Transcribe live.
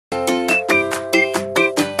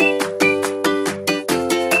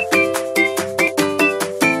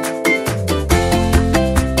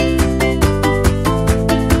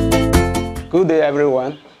Good day,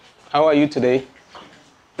 everyone. How are you today?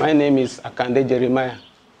 My name is Akande Jeremiah,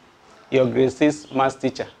 your grade 6 maths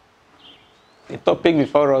teacher. The topic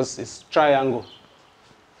before us is triangle.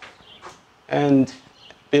 And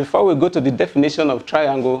before we go to the definition of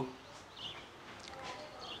triangle,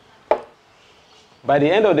 by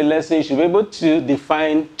the end of the lesson, you should be able to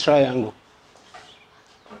define triangle.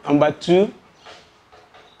 Number 2, you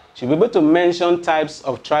should be able to mention types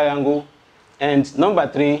of triangle. And number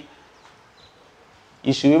 3,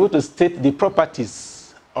 you should be able to state the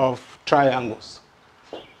properties of triangles.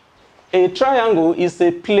 A triangle is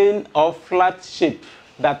a plane or flat shape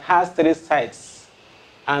that has 3 sides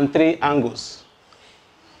and 3 angles.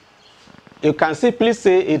 You can simply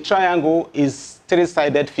say a triangle is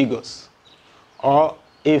 3-sided figures, or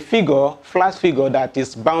a figure, flat figure that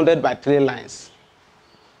is bounded by 3 lines.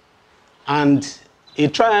 And a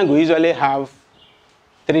triangle usually have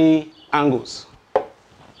 3 angles.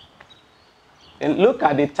 And look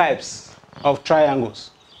at the types of triangles.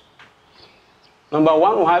 Number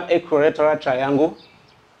 1, we have equilateral triangle.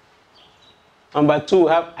 Number 2, we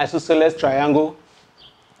have isosceles triangle.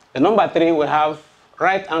 And number 3, we have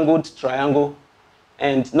right-angled triangle.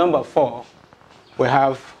 And number 4, we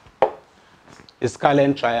have the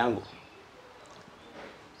scalene triangle.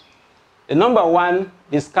 The number 1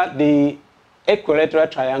 is the equilateral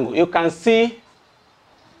triangle. You can see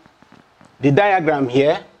the diagram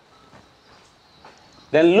here.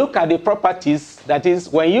 Then look at the properties. That is,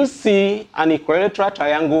 when you see an equilateral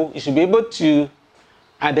triangle, you should be able to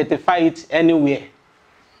identify it anywhere.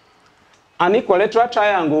 An equilateral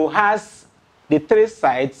triangle has the 3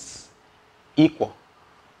 sides equal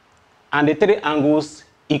and the 3 angles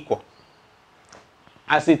equal.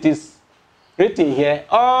 As it is written here,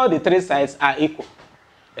 all the 3 sides are equal.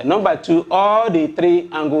 And number 2, all the 3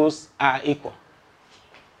 angles are equal.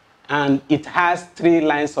 And it has 3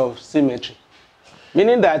 lines of symmetry.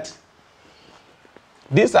 Meaning that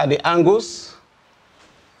these are the angles,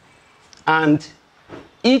 and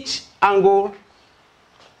each angle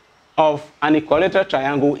of an equilateral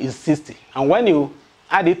triangle is 60. And when you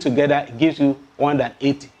add it together, it gives you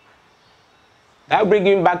 180. That brings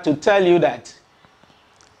me back to tell you that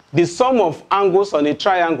the sum of angles on a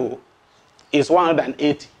triangle is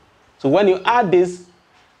 180. So when you add this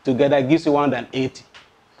together, it gives you 180.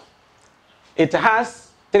 It has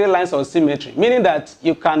 3 lines of symmetry, meaning that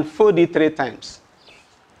you can fold it 3 times.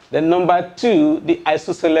 Then number 2, the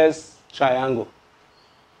isosceles triangle.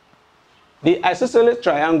 The isosceles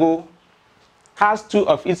triangle has 2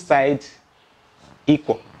 of each side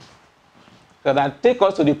equal. So that takes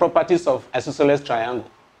us to the properties of isosceles triangle.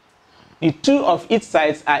 The 2 of each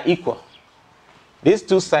sides are equal. These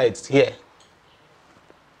 2 sides here.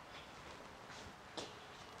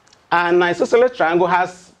 An isosceles triangle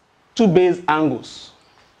has 2 base angles.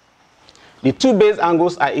 The 2 base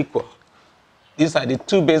angles are equal. These are the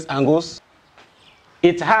 2 base angles.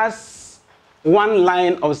 It has 1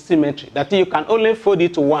 line of symmetry. That you can only fold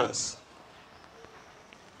it once.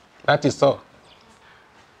 That is all.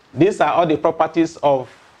 These are all the properties of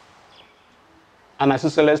an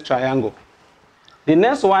isosceles triangle. The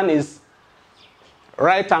next one is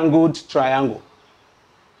right-angled triangle.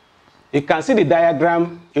 You can see the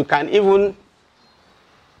diagram. You can even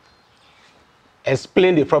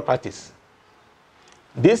explain the properties.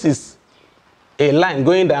 This is a line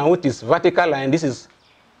going down, which is vertical line. This is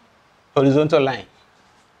horizontal line.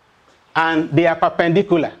 And they are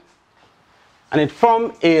perpendicular. And it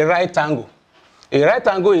forms a right angle. A right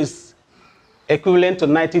angle is equivalent to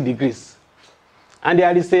 90 degrees. And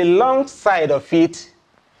there is a long side of it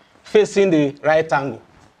facing the right angle.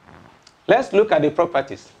 Let's look at the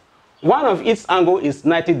properties. One of its angle is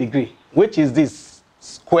 90 degrees, which is this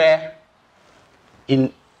square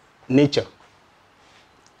in nature.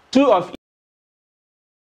 2 of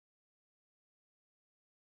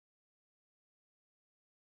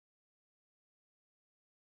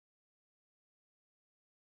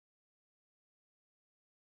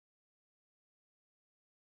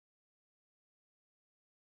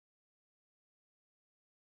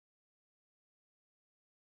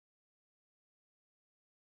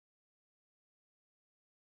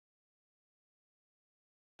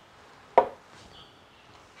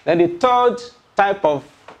Then the 3rd type of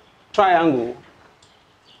triangle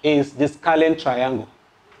is the scalene triangle.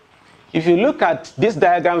 If you look at this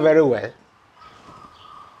diagram very well,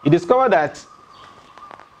 you discover that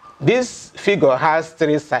this figure has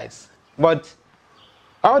 3 sides, but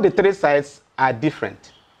all the 3 sides are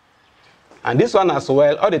different. And this one as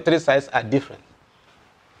well, all the 3 sides are different.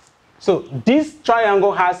 So this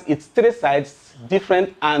triangle has its 3 sides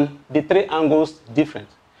different and the 3 angles different.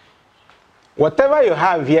 Whatever you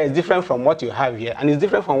have here is different from what you have here, and it's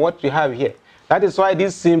different from what you have here. That is why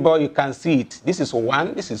this symbol, you can see it. This is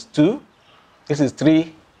 1, this is 2, this is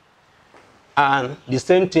 3, and the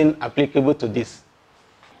same thing applicable to this.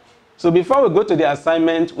 So before we go to the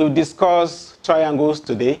assignment, we've discussed triangles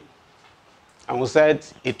today. And we said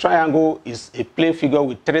a triangle is a plane figure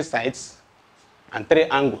with 3 sides and 3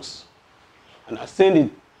 angles. And I've seen the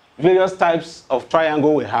various types of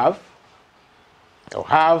triangle we have. We'll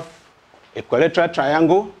have equilateral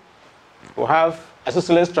triangle, we'll have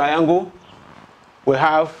isosceles triangle, we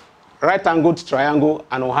have right-angled triangle,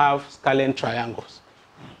 and we'll have scalene triangles.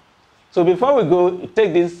 So before we go, you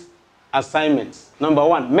take these assignments. Number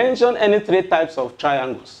 1, mention any 3 types of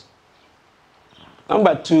triangles.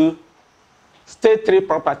 Number 2, state 3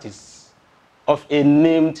 properties of a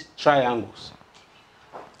named triangles.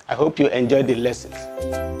 I hope you enjoyed the lessons.